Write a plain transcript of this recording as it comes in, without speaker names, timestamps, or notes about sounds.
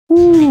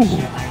Woo.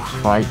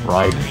 Fight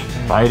Raiden.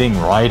 Fighting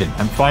Raiden.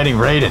 I'm fighting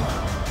Raiden.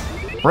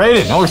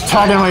 Raiden, always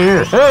talking in my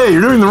ear. Hey,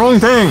 you're doing the wrong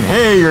thing.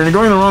 Hey, you're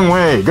going the wrong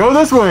way. Go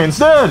this way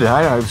instead.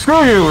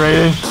 Screw you,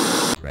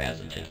 Raiden.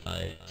 Presented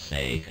by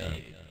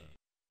SEGA.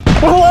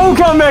 Well, hello,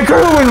 Combat Crew,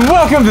 and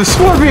welcome to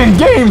Scorpion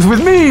Games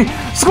with me,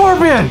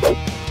 Scorpion.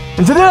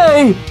 And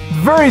today,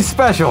 very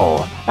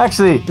special.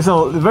 Actually, it's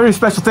a very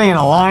special thing in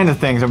a line of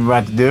things I'm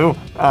about to do.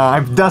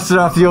 I've dusted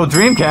off the old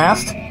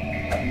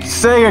Dreamcast,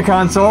 SEGA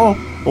console.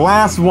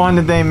 Last one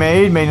that they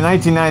made in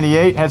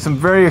 1998, had some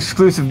very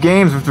exclusive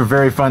games which were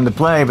very fun to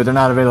play, but they're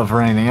not available for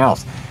anything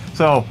else.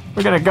 So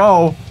we're gonna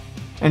go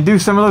and do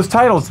some of those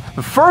titles.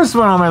 The first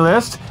one on my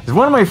list is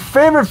one of my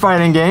favorite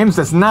fighting games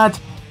that's not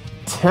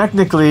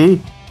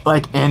technically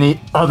like any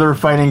other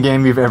fighting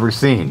game you've ever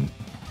seen.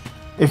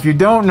 If you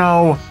don't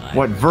know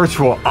what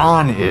Virtual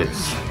On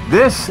is,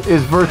 this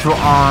is Virtual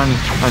On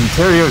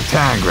Oratorio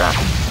Tangram.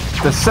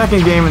 The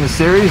second game in the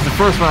series. The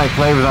first one I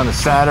played was on the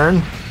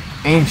Saturn,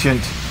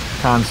 ancient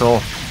console.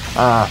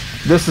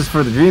 This is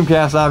for the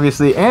Dreamcast,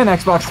 obviously, and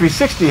Xbox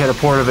 360 had a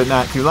port of it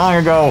not too long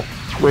ago,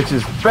 which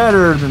is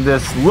better than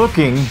this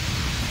looking.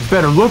 It's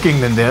better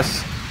looking than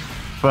this,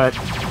 but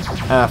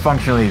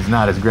functionally it's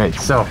not as great.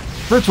 So,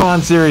 Virtual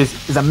On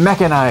series is a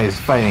mechanized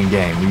fighting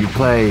game where you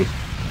play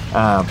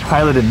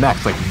piloted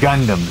mechs like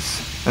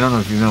Gundams. I don't know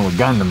if you know what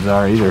Gundams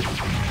are either,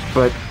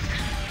 but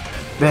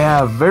they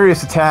have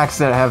various attacks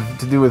that have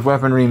to do with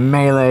weaponry,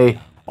 melee,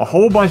 a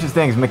whole bunch of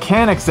things,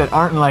 mechanics that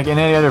aren't like in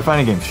any other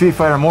fighting game. Street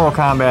Fighter, Mortal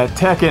Kombat,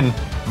 Tekken,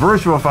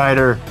 Virtua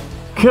Fighter,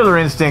 Killer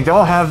Instinct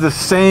all have the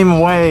same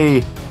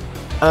way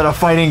that a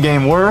fighting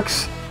game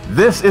works.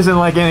 This isn't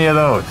like any of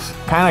those.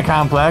 Kind of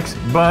complex,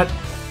 but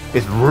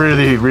it's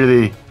really,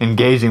 really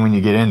engaging when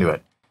you get into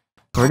it.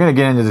 So we're going to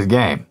get into this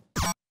game.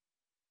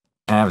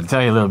 And I have to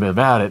tell you a little bit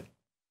about it.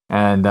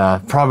 And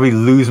probably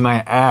lose my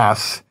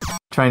ass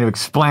trying to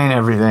explain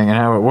everything and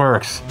how it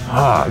works.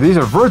 These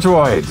are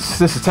Virtuoids.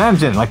 This is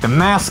Temujin, like the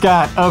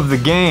mascot of the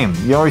game.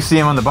 You always see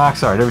him on the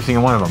box art, every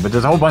single one of them. But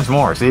there's a whole bunch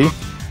more, see?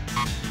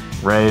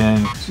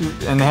 Raiden.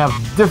 And they have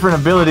different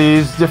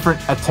abilities, different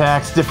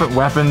attacks, different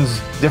weapons,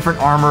 different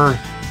armor.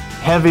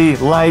 Heavy,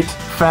 light,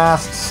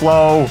 fast,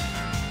 slow.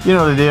 You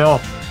know the deal.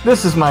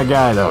 This is my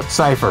guy, though,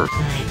 Cypher.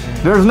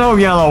 There's no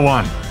yellow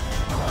one.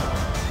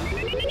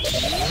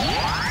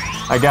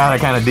 I gotta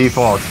kind of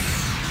default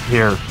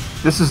here.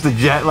 This is the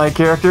jet-like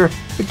character.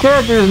 The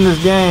characters in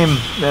this game,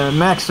 the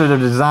mechs are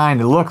designed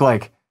to look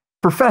like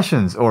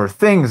professions or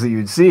things that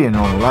you'd see in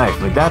normal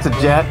life. Like that's a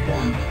jet.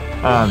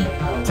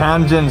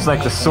 Tamujin's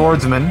like the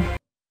swordsman,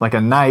 like a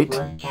knight.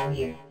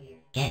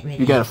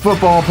 You got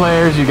football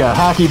players, you got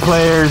hockey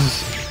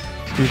players,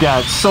 you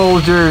got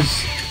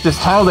soldiers. Just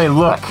how they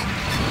look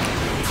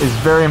is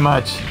very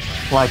much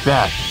like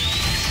that.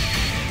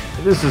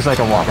 This is like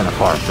a walk in the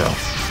park, though.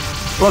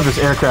 Love this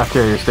aircraft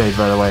carrier stage,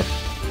 by the way.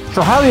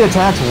 So how the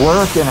attacks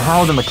work and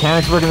how the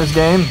mechanics work in this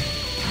game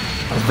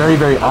is very,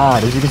 very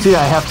odd. As you can see,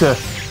 I have to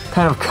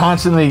kind of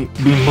constantly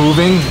be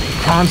moving,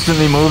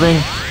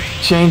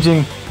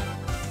 changing.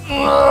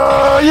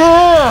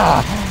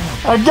 Yeah!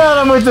 I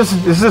got him with this.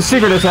 This is a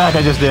secret attack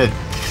I just did.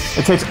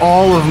 It takes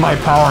all of my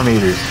power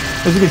meters.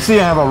 As you can see,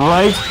 I have a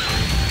right,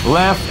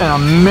 left, and a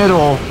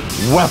middle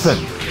weapon.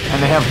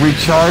 And they have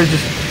recharge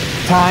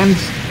times.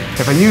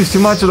 If I use too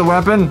much of the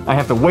weapon, I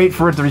have to wait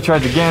for it to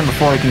recharge again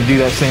before I can do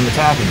that same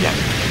attack again.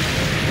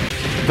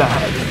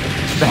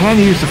 The hand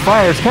you use to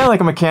fire is kind of like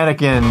a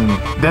mechanic in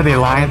Deadly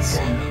Alliance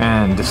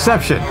and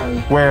Deception,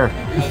 where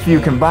if you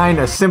combine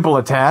a simple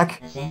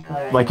attack,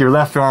 like your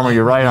left arm or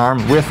your right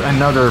arm, with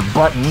another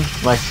button,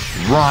 like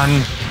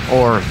run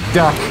or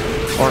duck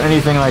or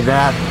anything like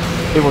that,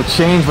 it will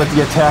change what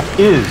the attack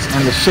is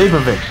and the shape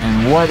of it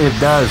and what it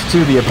does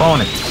to the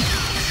opponent.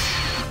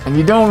 And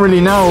you don't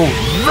really know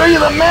via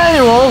the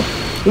manual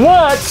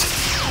what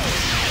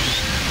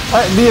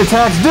the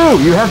attacks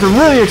do. You have to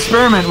really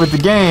experiment with the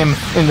game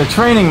in the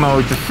training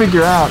mode to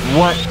figure out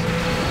what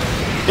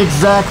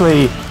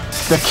exactly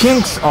the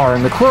kinks are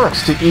and the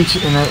quirks to each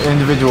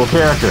individual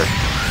character.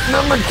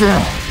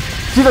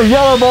 See the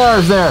yellow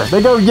bars there?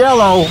 They go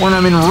yellow when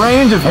I'm in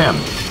range of him.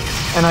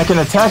 And I can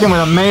attack him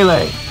with a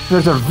melee.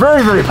 Those are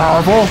very, very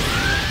powerful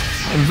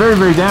and very,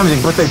 very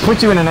damaging, but they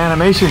put you in an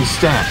animation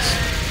stance.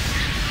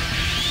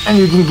 And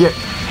you can get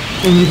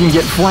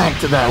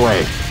flanked that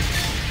way.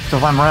 So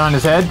if I'm right on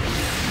his head,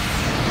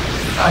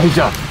 he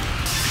jumps.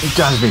 He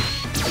jumps me.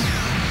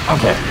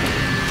 Okay.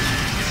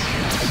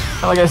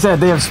 Like I said,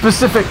 they have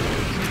specific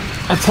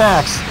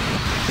attacks.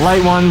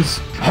 Light ones,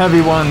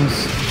 heavy ones.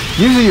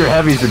 Usually your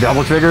heavies are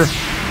double trigger.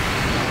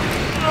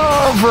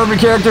 For every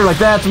character, like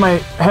that's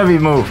my heavy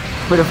move.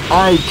 But if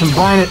I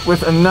combine it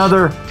with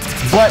another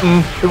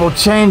button, it will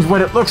change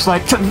what it looks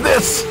like to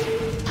this.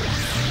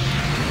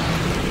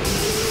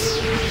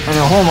 And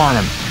it'll home on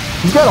him.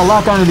 You've got to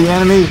lock onto the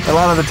enemy a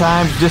lot of the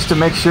time just to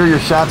make sure your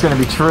shot's going to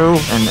be true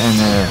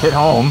and hit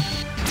home.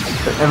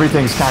 But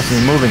everything's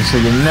constantly moving, so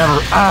you're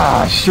never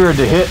sure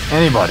to hit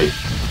anybody.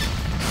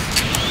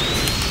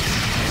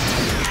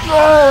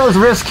 Oh, that was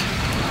risk.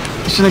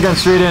 I shouldn't have gone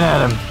straight in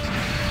at him.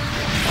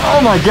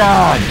 Oh my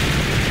god!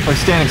 I was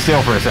standing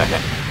still for a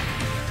second.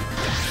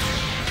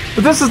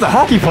 But this is the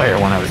hockey player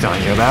one I was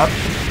telling you about.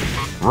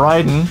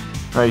 Raiden,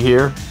 right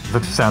here.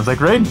 Sounds like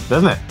Raiden,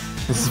 doesn't it?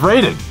 This is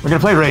Raiden. We're gonna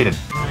play Raiden.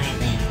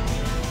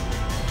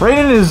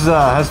 Raiden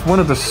has one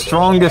of the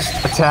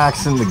strongest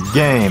attacks in the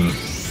game.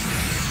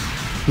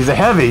 He's a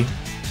heavy,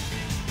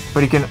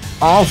 but he can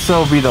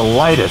also be the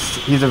lightest.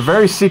 He's a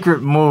very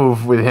secret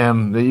move with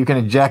him that you can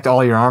eject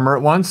all your armor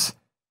at once.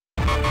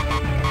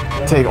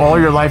 Take all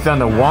your life down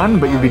to 1,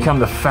 but you become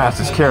the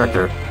fastest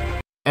character.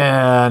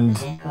 And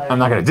I'm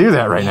not gonna do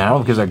that right now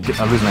because I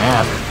lose my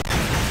ass.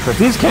 But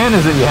these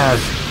cannons that he has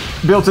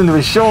built into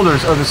his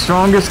shoulders are the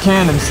strongest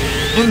cannons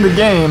in the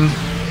game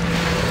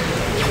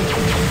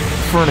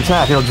for an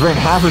attack. It'll drain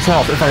half his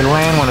health if I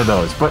land one of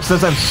those. But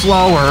since I'm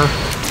slower,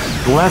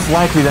 less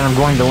likely that I'm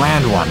going to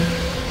land one.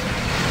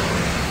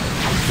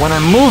 When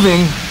I'm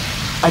moving,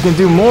 I can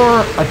do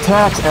more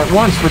attacks at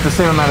once with the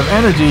same amount of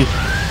energy,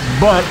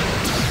 but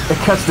it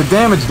cuts the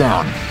damage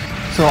down.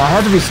 So I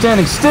have to be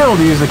standing still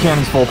to use the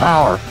cannon's full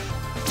power.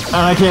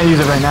 And I can't use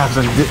it right now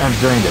because I've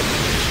drained it.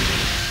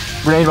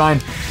 Grenade mine.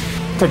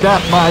 Take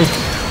that, bye.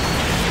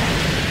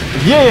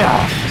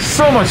 Yeah!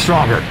 So much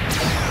stronger.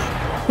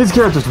 His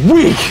character's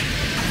weak.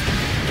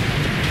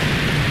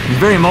 He's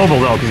very mobile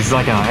though, because he's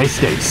like on ice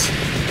skates.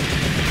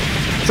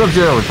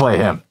 Sub-Zero would play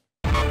him.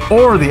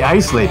 Or the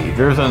Ice Lady.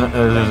 There's a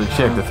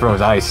chick that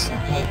throws ice.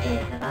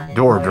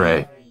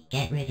 Dordre.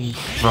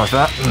 Watch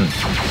that.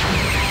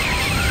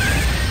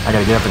 I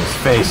gotta get up in his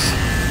face.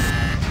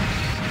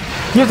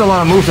 He has a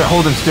lot of moves that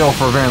hold him still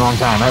for a very long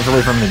time. I have to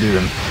wait for him to do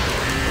them.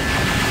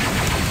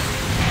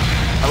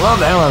 I love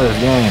the hell out of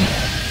this game.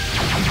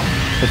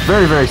 It's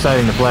very, very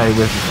exciting to play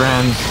with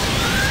friends.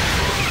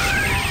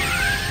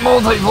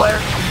 Multiplayer.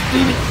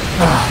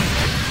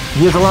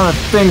 He has a lot of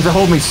things that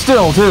hold me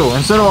still, too,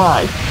 and so do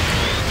I.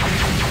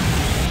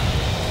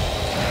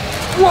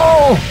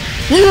 Whoa!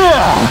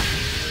 Yeah!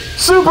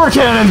 Super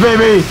cannon,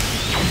 baby!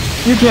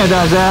 You can't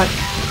dodge that.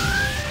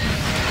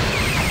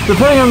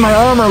 Depending on my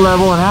armor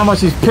level and how much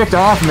he's picked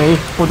off me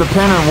will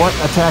depend on what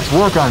attacks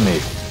work on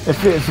me.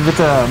 If it's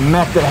a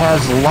mech that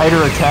has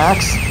lighter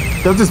attacks,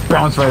 they'll just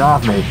bounce right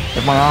off me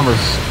if my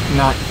armor's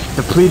not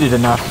depleted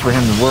enough for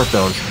him to work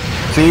those.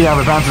 See how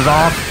it bounces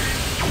off?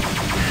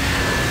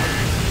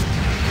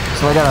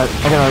 So I gotta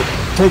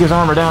take his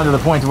armor down to the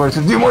point where it's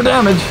gonna do more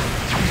damage.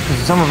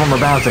 Because some of them are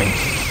bouncing.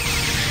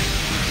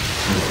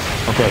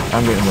 Okay,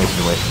 I'm getting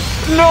wasted away.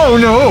 No,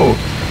 no!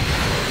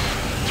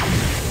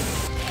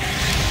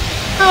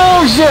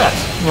 Oh shit!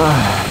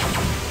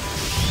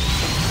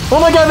 Oh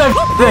my god, that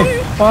thing!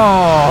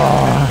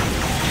 Oh,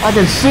 I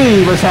can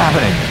see what's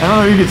happening. I don't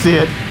know if you can see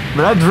it,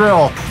 but that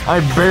drill, I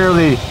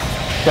barely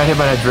got hit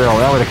by that drill.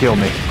 That would have killed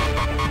me.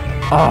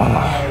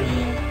 Oh.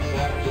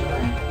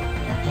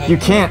 You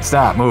can't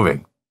stop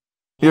moving.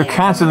 You're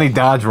constantly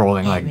dodge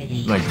rolling like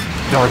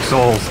Dark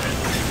Souls.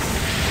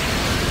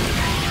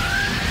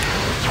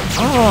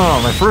 Oh,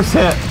 my first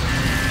hit.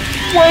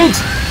 Wait!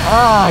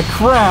 Ah,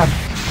 crap.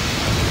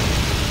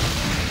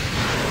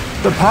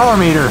 The power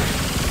meter.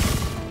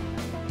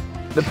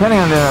 Depending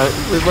on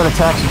what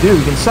attacks you do,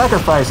 you can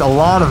sacrifice a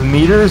lot of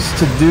meters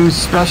to do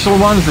special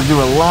ones that do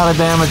a lot of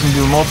damage and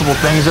do multiple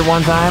things at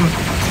one time.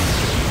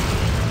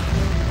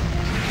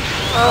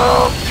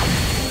 Oh.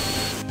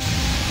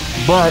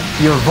 But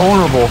you're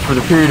vulnerable for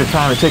the period of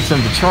time it takes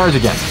them to charge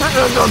again.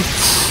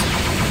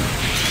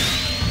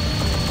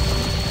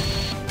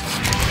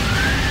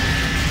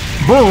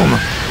 Boom!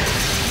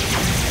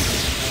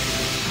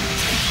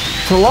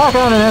 To lock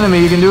on an enemy,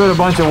 you can do it a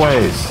bunch of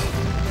ways.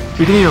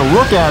 You can either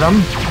look at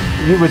them,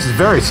 which is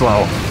very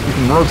slow. You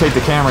can rotate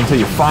the camera until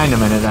you find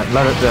them and that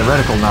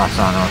reticle knocks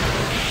on them.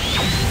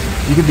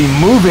 You could be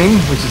moving,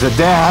 which is a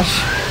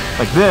dash,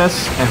 like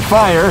this, and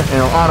fire, and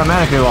it'll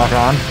automatically lock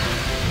on.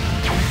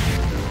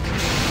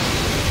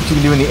 What you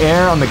can do in the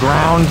air, on the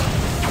ground,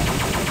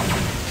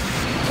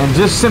 and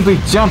just simply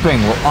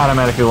jumping will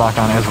automatically lock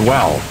on as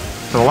well.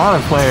 So a lot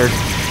of players,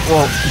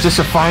 well, just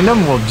to find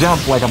them, will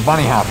jump like a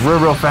bunny hop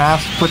real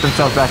fast, put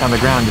themselves back on the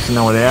ground just to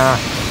know where they are,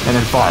 and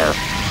then fire.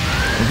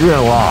 They do it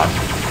a lot.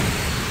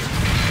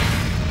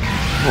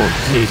 Oh,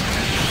 jeez.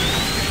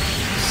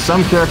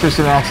 Some characters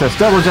can access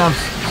double jumps,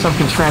 some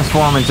can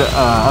transform into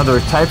other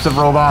types of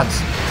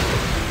robots,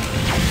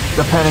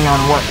 depending on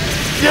what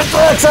your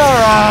threats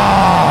are!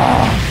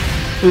 Ah!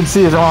 You can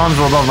see his arms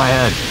were above my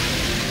head.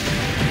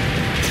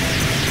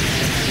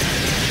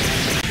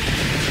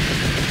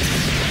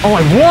 Oh,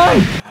 I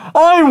won!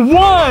 I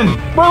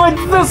won! By like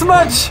this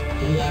much!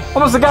 I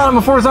must have got him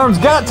before his arms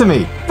got to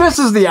me. This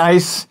is the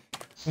ice.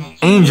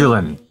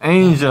 Angelin.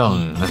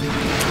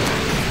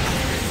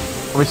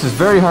 Which is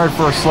very hard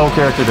for a slow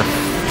character to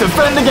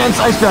defend against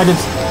ice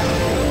dragons.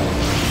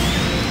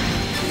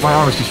 My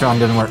armor's too strong,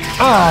 doesn't work.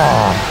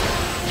 Ah!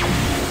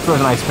 Throws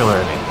an ice pillar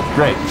at me.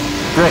 Great.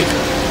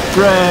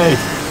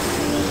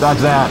 Dodge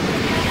that.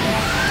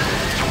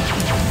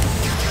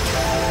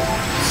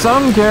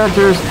 Some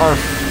characters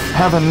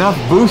have enough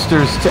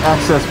boosters to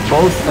access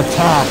both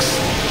attacks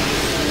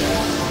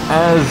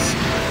as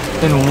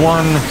in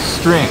one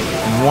string.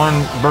 in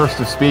one burst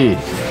of speed,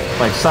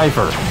 like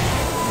Cypher.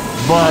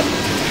 But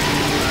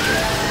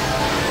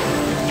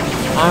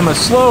I'm a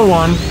slow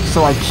one,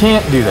 so I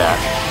can't do that.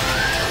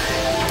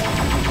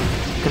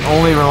 I can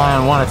only rely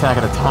on one attack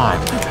at a time.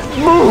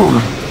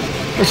 Boom!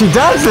 And she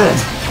does it!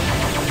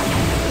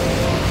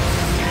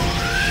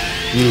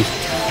 Yeet.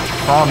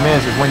 Problem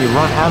is when you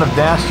run out of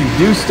dash, you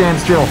do stand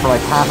still for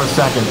like half a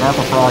second, half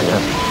a frog.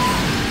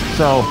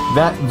 So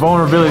that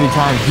vulnerability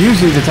time is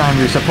usually the time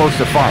you're supposed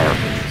to fire.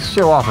 Let's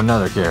show off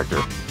another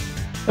character.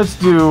 Let's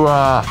do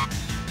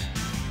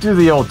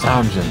the old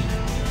Tamjin.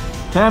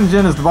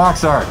 Tamjin is the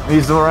box art.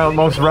 He's the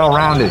most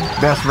well-rounded.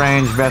 Best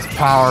range, best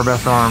power,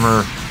 best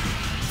armor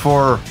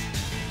for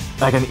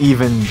like an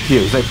even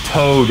hue. He's like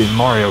Toad in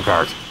Mario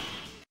Kart.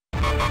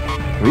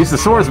 He's the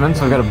swordsman,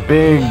 so we've got a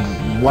big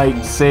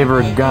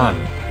lightsaber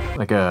gun.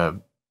 Like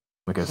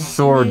a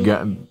sword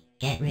gun.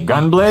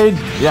 Gunblade?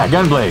 Yeah,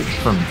 Gunblade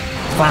from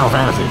Final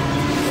Fantasy.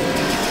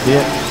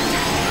 Yeah.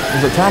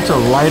 His attacks are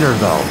lighter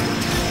though,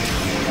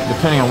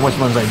 depending on which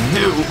ones I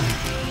do.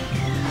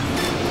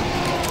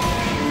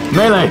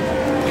 Melee!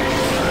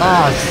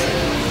 Ah,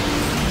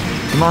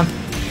 come on.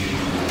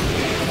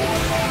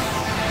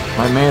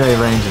 My melee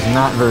range is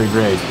not very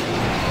great.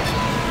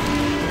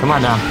 Come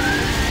on down.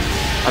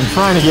 I'm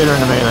trying to get her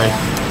into melee.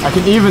 I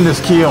can even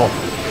this keel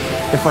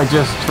if I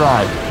just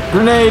try.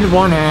 Grenade,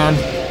 one hand.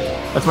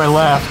 That's my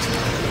left.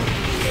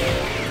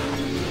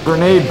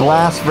 Grenade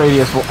blast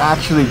radius will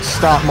actually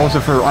stop most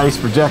of her ice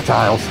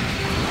projectiles.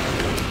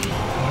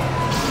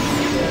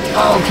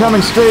 Oh,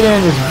 coming straight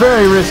in is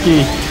very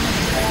risky.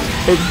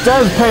 It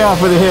does pay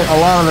off with a hit a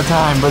lot of the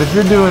time, but if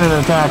you're doing an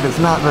attack that's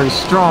not very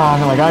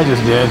strong, like I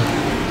just did,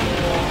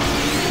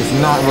 it's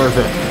not worth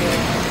it.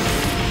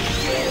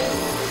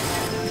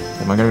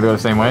 Am I gonna go the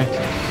same way?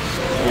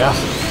 Yes.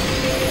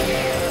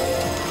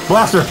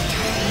 Blaster!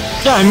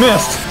 Yeah, I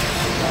missed!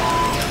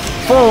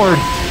 Forward!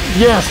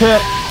 Yes,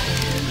 hit!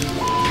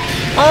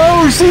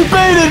 Oh, she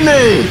baited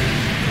me!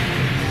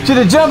 She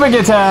did a jumping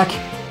attack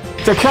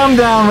to come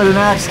down with an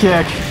axe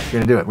kick. We're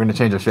gonna do it. We're gonna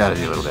change our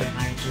strategy a little bit.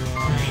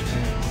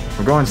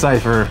 We're going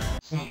Cypher.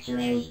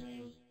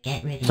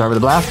 Start with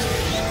a blast.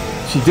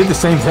 She did the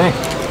same thing.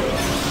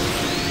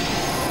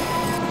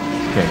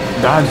 Okay,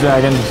 dodge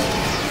dragons.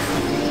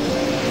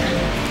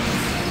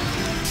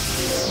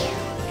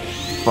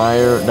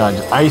 Fire, dodge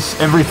ice,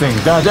 everything.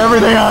 Dodge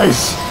everything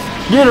ice!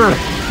 Get her!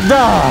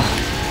 Duh!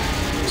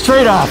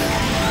 Straight off!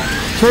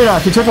 Straight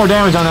off. You took more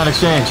damage on that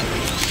exchange.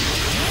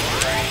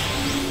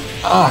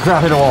 Oh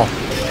crap, hit a wall.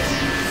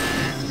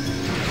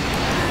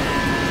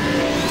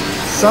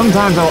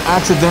 Sometimes I'll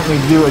accidentally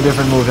do a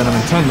different move than I'm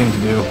intending to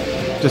do,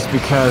 just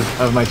because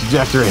of my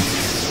trajectory.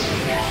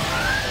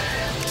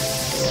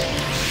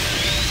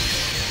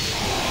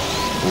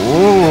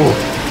 Ooh!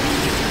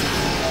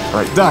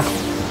 Alright, duck.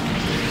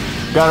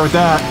 Got her with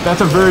that. That's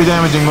a very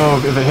damaging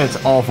move if it hits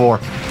all four.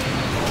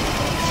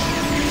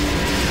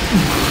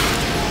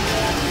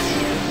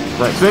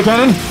 Right, spit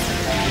cannon.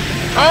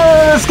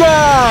 Oh, the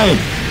sky!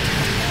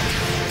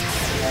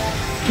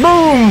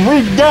 Boom!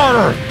 We got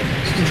her!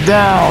 She's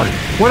down.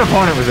 What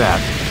opponent was that?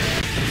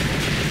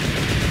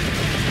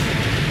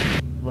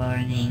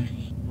 Warning.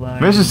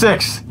 Mission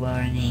 6.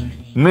 Warning.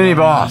 Mini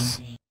boss.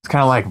 It's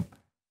kind of like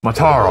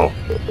Motaro.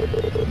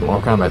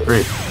 Mortal Kombat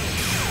 3.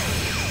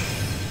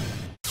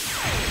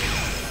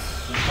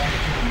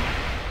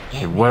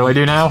 Okay, what do I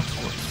do now?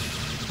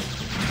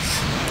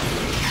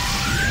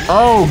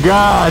 Oh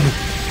God!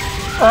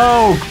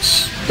 Oh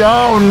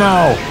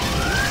no!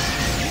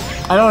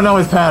 I don't know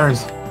his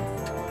patterns.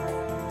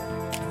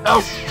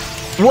 Oh!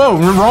 Whoa!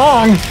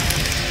 Wrong!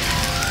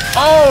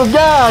 Oh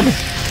God!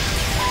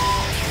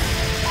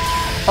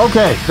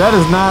 Okay, that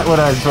is not what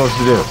I'm supposed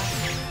to do.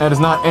 That is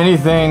not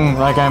anything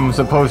like I'm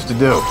supposed to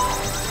do.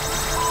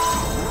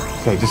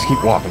 Okay, just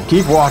keep walking.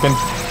 Keep walking.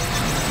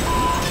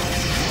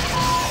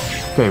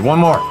 Okay, one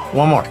more.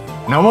 One more.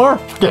 No more?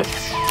 Okay.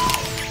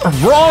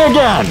 Wrong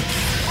again!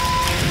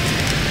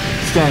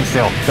 Stand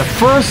still. The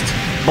first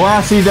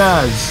blast he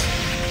does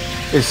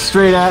is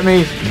straight at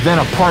me, then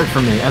apart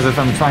from me, as if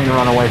I'm trying to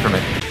run away from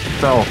it.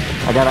 So,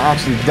 I gotta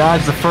actually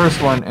dodge the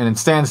first one and then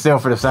stand still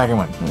for the second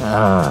one.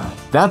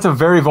 That's a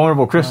very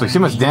vulnerable crystal. See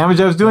how much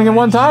damage I was doing at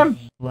one time?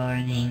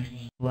 Warning.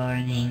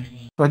 Warning.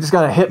 So I just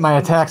gotta hit my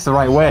attacks the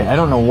right way. I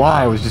don't know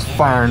why I was just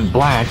firing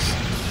blanks.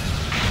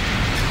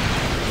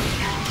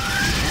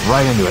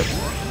 Right into it.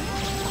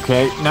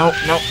 Okay, no.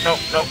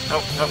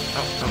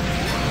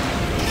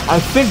 I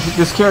think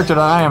this character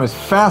that I am is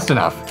fast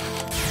enough.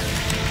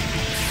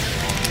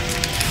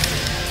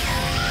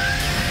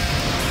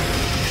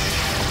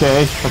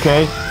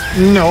 Okay.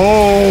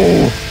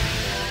 No!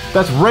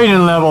 That's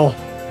Raiden level.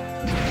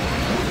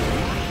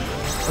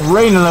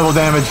 Raiden level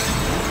damage.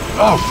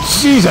 Oh,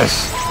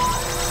 Jesus!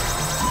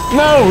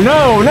 No!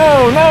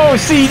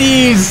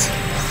 CDs!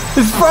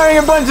 He's firing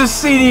a bunch of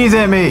CDs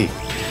at me!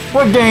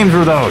 What games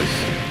were those?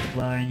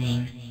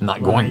 Warning. I'm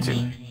not going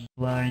to.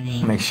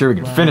 Warning. Make sure we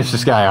can finish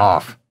this guy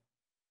off.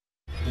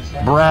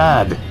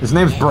 Brad. His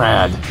name's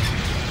Brad.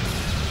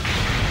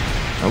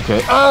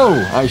 Okay.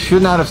 Oh! I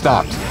should not have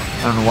stopped.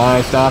 I don't know why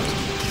I stopped.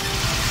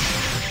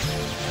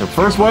 The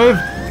first wave,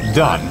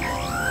 done.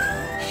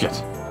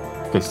 Shit.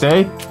 Okay,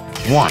 stay.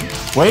 1.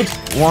 Wait.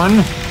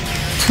 1,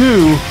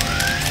 2,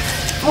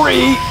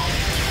 3.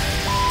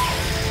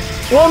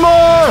 One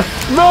more!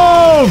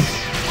 Boom!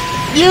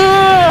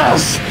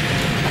 Yes!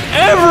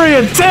 Every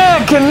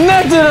attack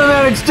connected on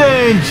that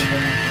exchange!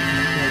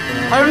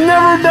 I've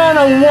never done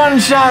a one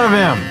shot of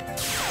him.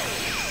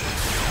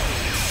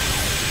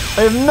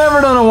 I've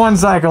never done a one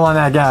cycle on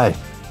that guy.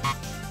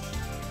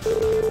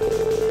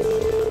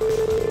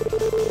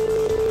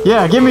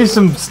 Yeah, give me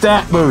some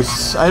stat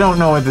boosts. I don't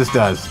know what this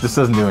does. This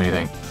doesn't do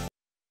anything.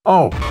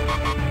 Oh.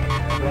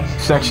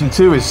 Section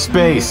 2 is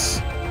space.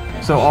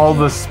 So all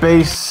the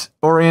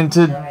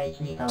space-oriented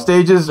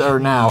stages are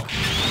now.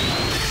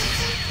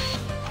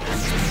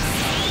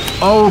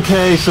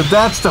 Okay, so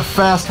that's the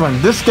fast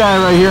one. This guy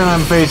right here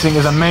I'm facing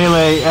is a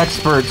melee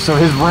expert, so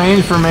his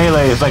range for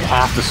melee is like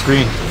half the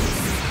screen.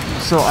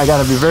 So I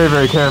gotta be very,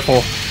 very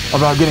careful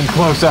about getting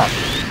close up,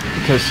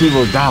 because he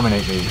will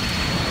dominate me.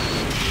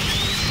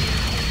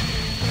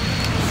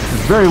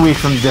 He's very weak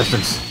from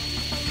distance.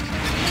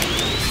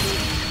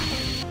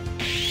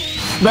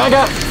 Back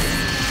up!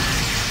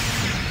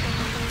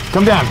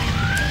 Come down.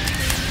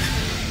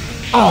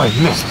 Oh, I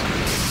missed.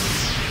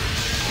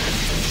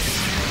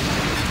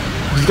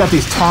 He's got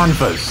these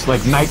tonfas,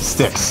 like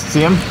nightsticks.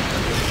 See him?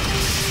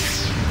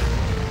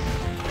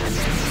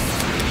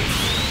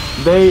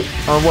 They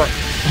are what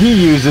he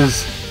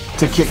uses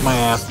to kick my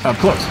ass up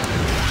close.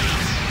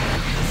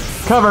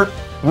 Cover.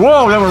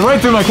 Whoa, that went right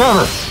through my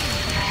cover.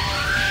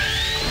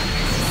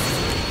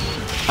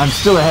 I'm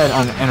still ahead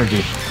on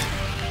energy.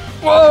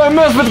 Whoa, I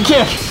missed with the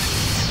kick.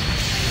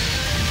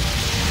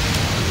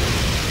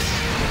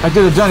 I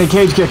did a Johnny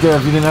Cage kick there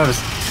if you didn't notice.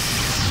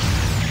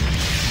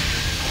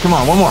 Come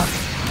on, one more.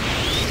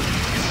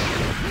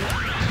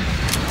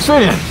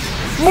 Straight in.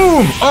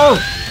 Boom! Oh!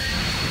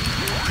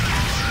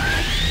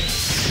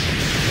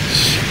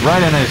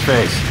 Right in his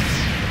face.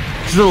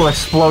 These little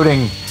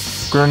exploding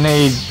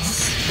grenades,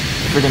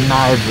 freaking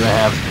knives that I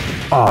have.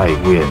 I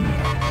win.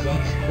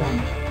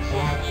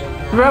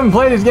 If you haven't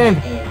played this game,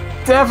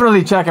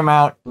 definitely check him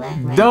out.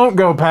 Don't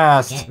go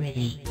past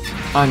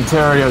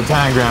Oratorio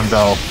Tangram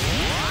though.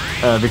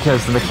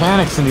 Because the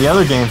mechanics in the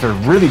other games are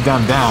really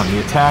dumbed down. The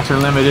attacks are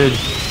limited.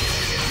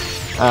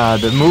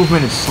 The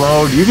movement is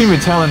slowed. You can even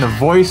tell in the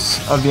voice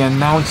of the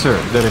announcer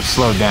that it's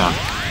slowed down.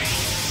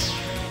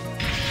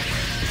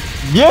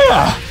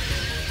 Yeah!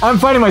 I'm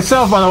fighting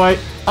myself, by the way.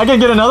 I can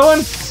get another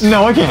one?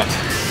 No, I can't.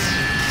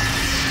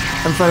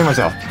 I'm fighting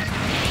myself.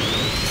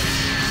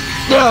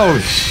 Oh,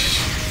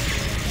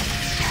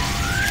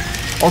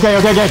 okay,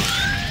 okay, okay.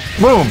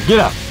 Boom, get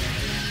up.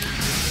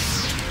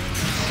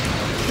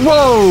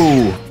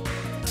 Whoa!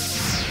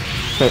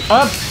 Okay,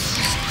 up,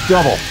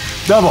 double,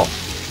 double.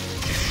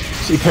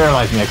 She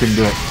paralyzed me, I couldn't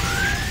do it.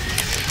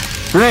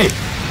 Grenade!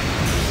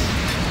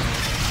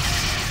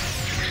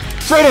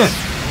 Straight in!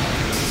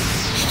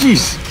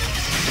 Jeez!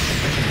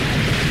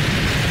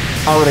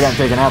 I would've gotten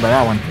taken out by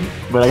that one,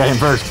 but I got him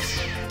first.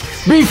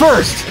 Be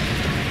first!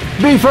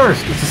 Be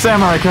first! It's the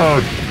samurai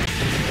code.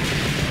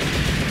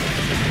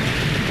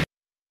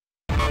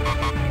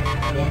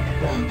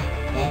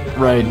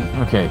 Right,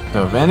 okay,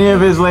 so if any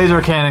of his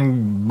laser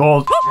cannon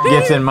bolt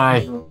gets in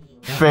my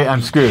face,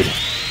 I'm screwed.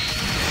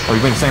 Oh,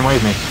 he went the same way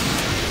as me.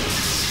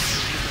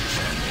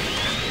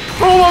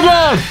 Oh my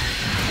god!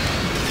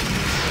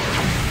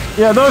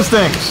 Yeah, those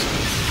things.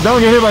 Don't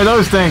get hit by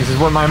those things is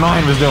what my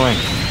mind was doing.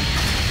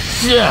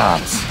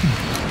 Shit!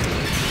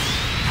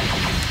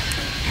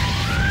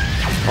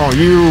 Oh,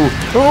 you...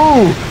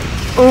 Ooh!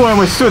 Ooh, I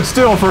almost stood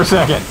still for a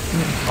second.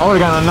 I would've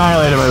gotten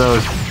annihilated by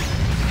those.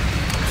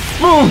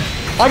 Boom!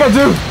 I got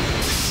two!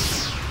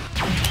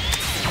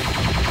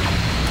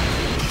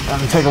 I'm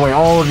gonna take away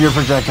all of your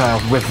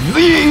projectiles with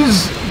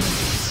these!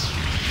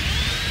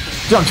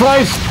 Jump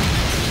twice!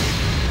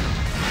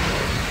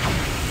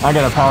 I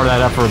gotta power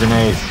that up for a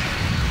grenade.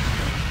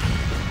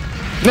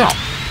 Now!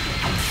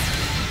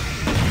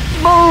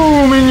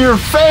 Boom! In your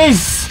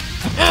face!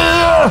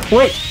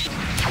 Wait!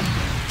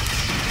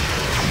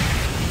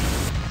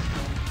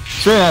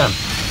 Straight at him.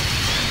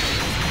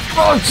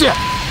 Oh shit!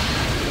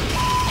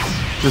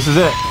 This is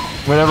it.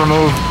 Whatever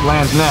move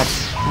lands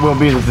next will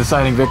be the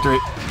deciding victory.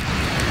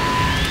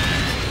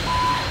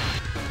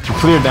 He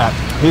cleared that.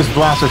 His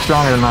blasts are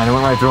stronger than mine. It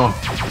went right through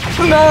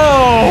him.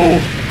 No!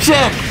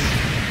 Check!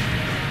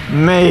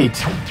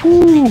 Mate.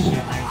 Woo.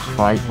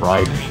 Fight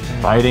Raiden.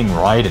 Fighting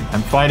Raiden.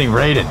 I'm fighting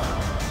Raiden.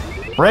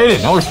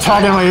 Raiden, always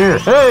talking in my ear.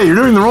 Hey, you're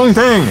doing the wrong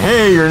thing.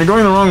 Hey, you're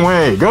going the wrong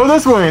way. Go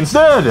this way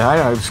instead.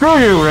 Screw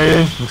you,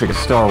 Raiden. Looks like a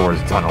Star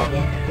Wars tunnel.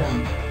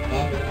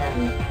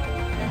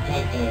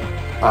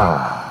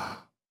 Ah.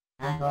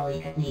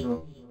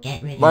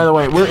 By the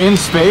way, we're in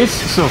space,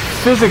 so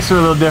physics are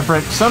a little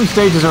different. Some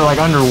stages are like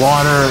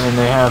underwater, and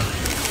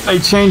they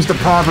change the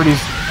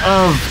properties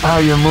of how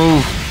you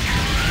move.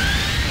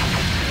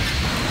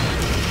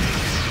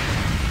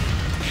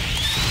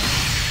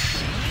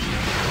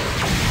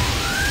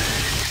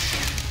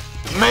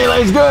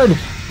 Melee's good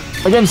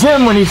against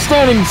him when he's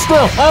standing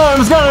still. Oh, I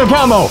almost got a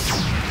combo.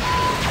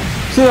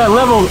 See that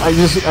level?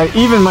 I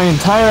even my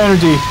entire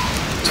energy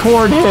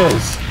toward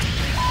his.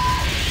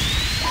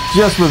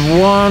 Just with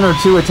 1 or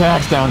 2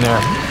 attacks down there.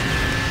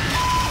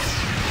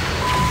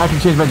 I can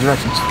change my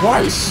direction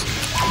twice.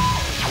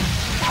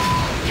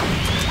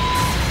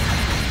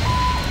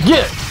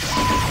 Get it!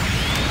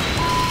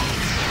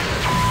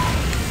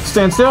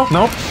 Stand still?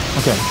 Nope.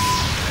 Okay.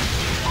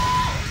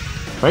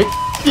 Wait.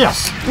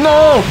 Yes!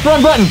 No!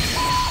 Wrong button!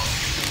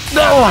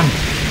 That one!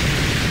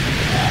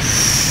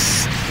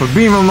 Yes! A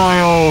beam of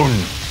my own!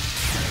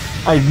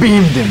 I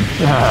beamed him!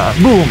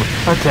 Boom!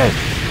 Okay.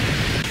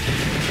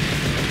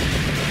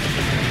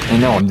 I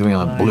know I'm doing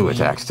on blue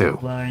attacks too.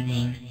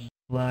 Warning,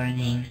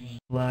 warning,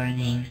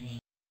 warning.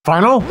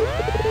 Final?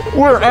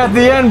 We're at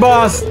the end,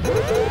 boss!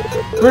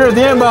 We're at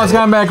the end, boss,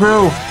 combat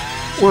crew!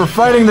 We're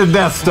fighting the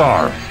Death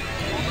Star.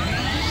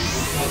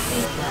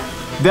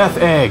 Death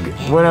Egg,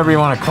 whatever you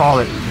want to call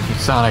it.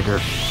 Sonic or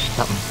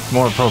something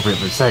more appropriate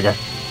for Sega.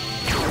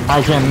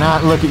 I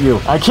cannot look at you.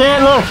 I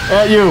can't look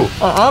at you!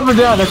 Up and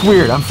down, that's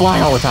weird. I'm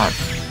flying all the time.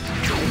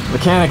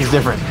 Mechanic is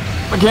different.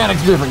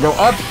 Mechanic's different. Go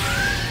up,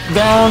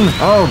 down.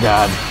 Oh,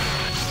 God.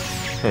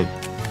 Okay.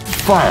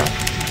 Fire.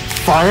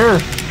 Fire.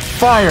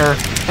 Fire.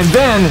 And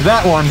then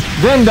that one.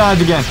 Then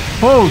dodge again.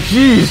 Oh,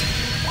 jeez.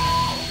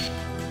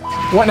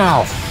 What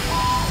now?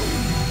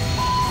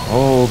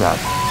 Oh, God.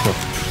 Okay.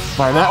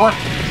 Fire that one.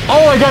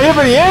 Oh, I got hit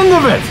by the end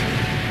of it!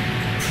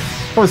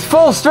 It was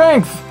full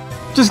strength!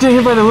 Just getting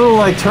hit by the little,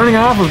 like, turning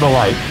off of the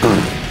light.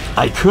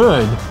 I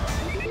could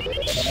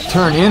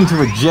turn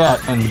into a jet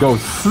and go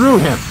through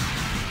him.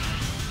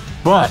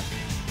 But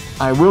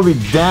I will be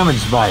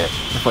damaged by it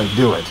if I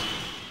do it.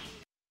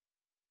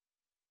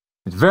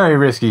 It's very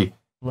risky.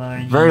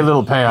 Warning, Very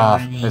little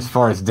payoff warning, as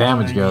far as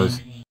damage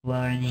goes.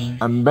 Warning.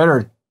 I'm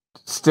better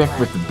stick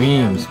with the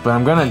beams, but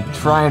I'm gonna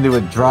try and do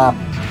a drop.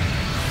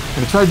 I'm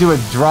gonna try to do a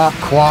drop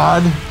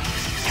quad.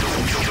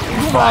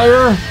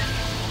 Fire!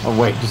 Oh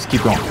wait, just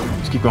keep going.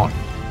 Just keep going.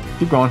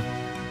 Keep going.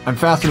 I'm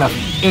fast enough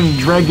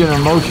in regular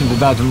motion to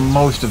dodge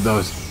most of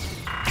those.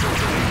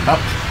 Up.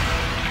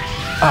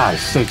 Ah, I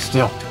stayed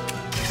still.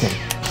 Okay.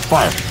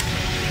 Fire.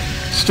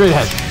 Straight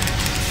ahead.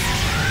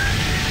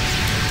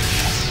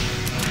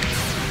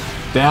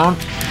 Down.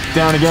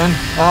 Down again.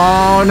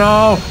 Oh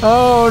no!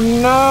 Oh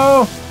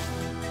no!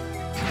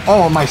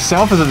 Oh,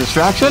 myself as a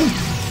distraction?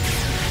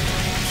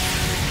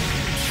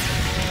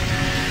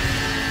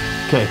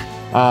 Okay.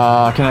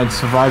 Can I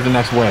survive the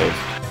next wave?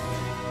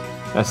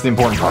 That's the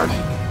important part.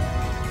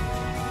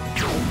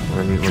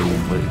 Where are you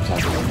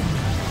attacking?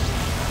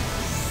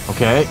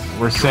 Okay,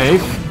 we're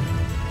safe.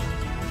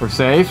 We're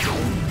safe.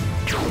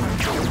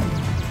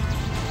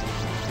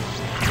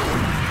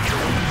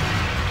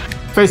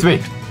 Face me!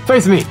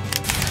 Face me!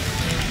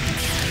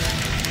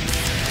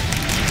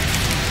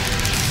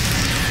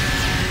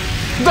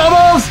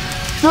 Doubles!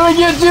 Did I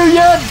get you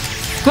yet?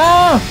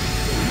 Huh?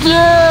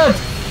 Get!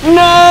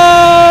 No!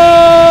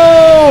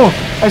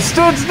 I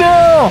stood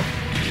still!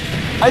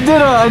 I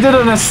did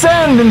an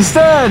ascend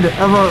instead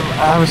of a...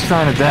 I was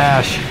trying to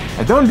dash.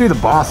 I don't do the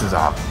bosses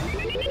up.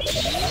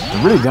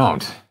 I really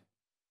don't.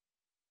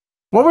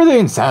 What were they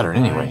in Saturn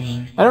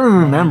anyway? I don't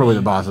even remember what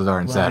the bosses are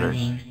in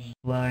Saturn.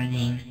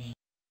 Warning.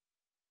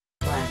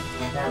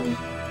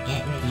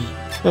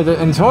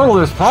 Yeah, in total,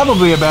 there's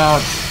probably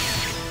about...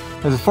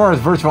 As far as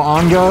Virtual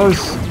On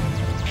goes,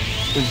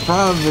 there's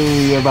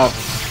probably about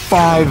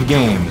 5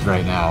 games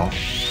right now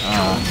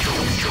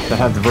that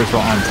have the Virtual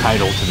On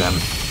title to them.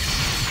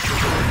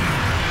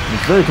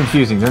 It's very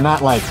confusing. They're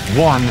not like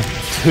 1,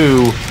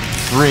 2,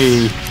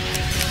 3,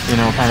 you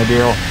know, kind of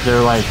deal.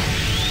 They're like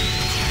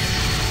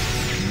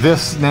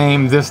this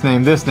name, this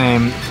name, this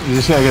name. You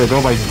just gotta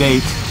go by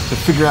date to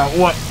figure out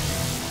what.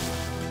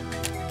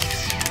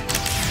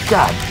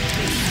 God.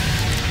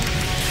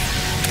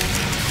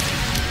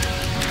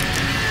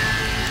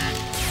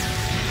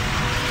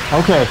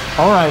 Okay,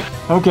 alright,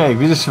 okay,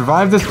 we just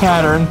survived this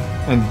pattern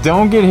and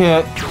don't get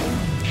hit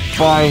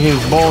by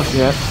his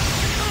bullshit.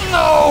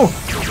 No!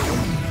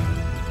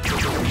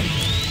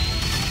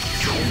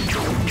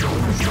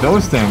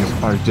 Those things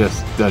are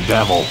just the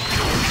devil.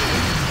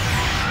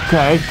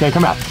 Okay, okay,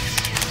 come out.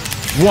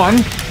 1,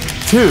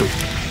 2,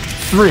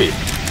 3.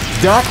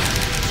 Duck,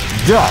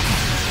 duck.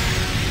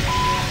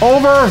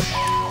 Over.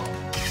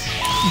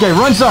 Okay,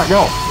 run, start,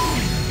 go.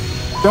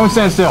 Don't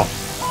stand still.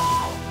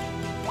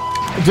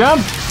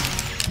 Jump.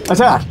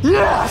 Attack!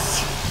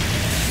 Yes!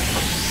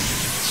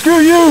 Screw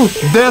you,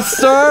 Death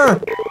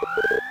Star!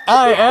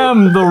 I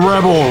am the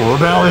Rebel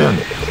Rebellion.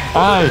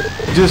 I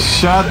just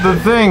shot the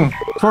thing.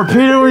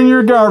 Torpedoing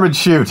your garbage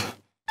chute.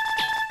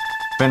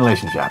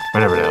 Ventilation shaft,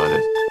 whatever the hell it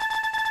is.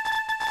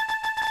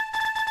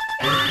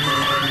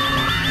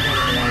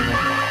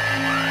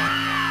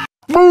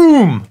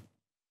 Boom!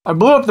 I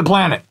blew up the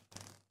planet.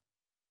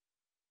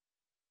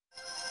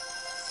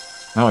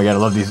 Oh, I gotta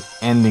love these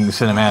ending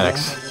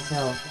cinematics.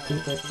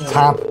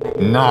 Top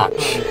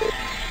notch.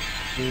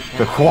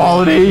 The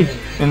quality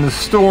in the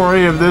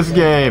story of this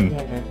game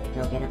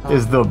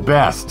is the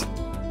best.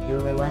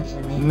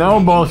 No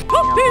bullshit.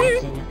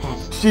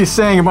 she's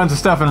saying a bunch of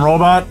stuff in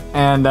robot,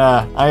 and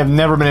I have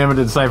never been able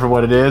to decipher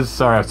what it is.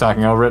 Sorry I was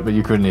talking over it, but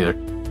you couldn't either.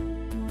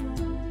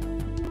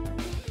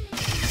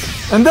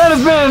 And that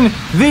has been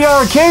the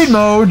arcade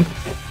mode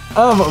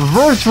of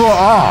Virtual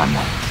On.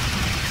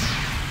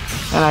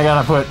 And I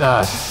gotta put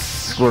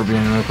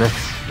Scorpion real quick.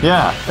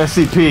 Yeah,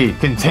 SCP,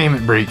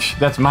 Containment Breach.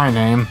 That's my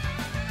name.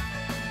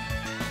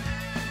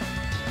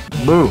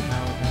 Boo.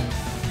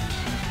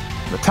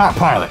 The top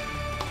pilot.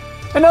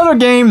 And other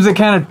games that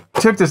kind of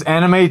took this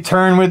anime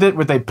turn with it,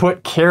 where they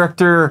put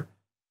character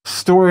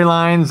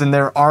storylines and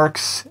their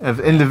arcs of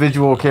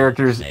individual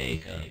characters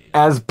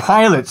as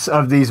pilots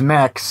of these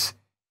mechs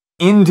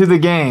into the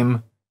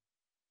game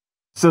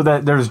so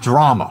that there's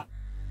drama.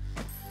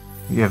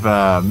 You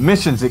have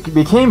missions. It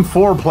became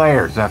 4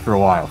 players after a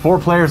while. 4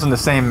 players on the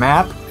same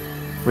map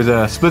with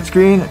a split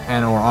screen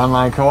and or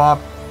online co-op.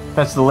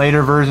 That's the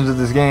later versions of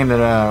this game.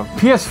 That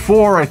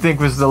PS4, I think,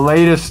 was the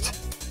latest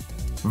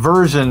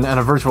version and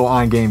a Virtual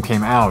On game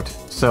came out.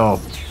 So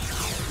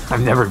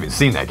I've never even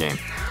seen that game.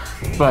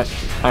 But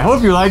I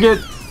hope you like it.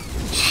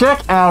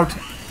 Check out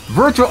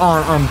Virtual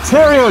On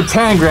Oratorio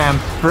Tangram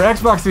for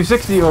Xbox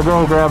 360 or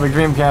go grab a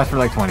Dreamcast for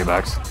like 20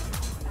 bucks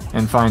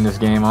and find this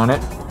game on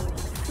it.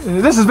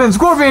 This has been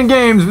Scorpion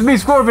Games with me,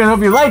 Scorpion.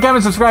 Hope you like,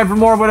 comment, subscribe for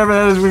more, whatever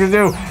that is we can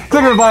do.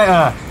 Click the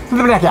bell,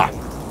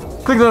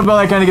 click the bell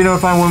icon to get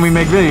notified when we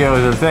make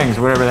videos or things,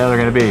 whatever the hell they're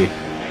gonna be.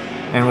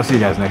 And we'll see you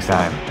guys next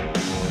time.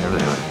 Whatever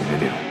the hell we're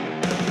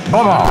gonna do.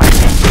 Bye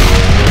bye.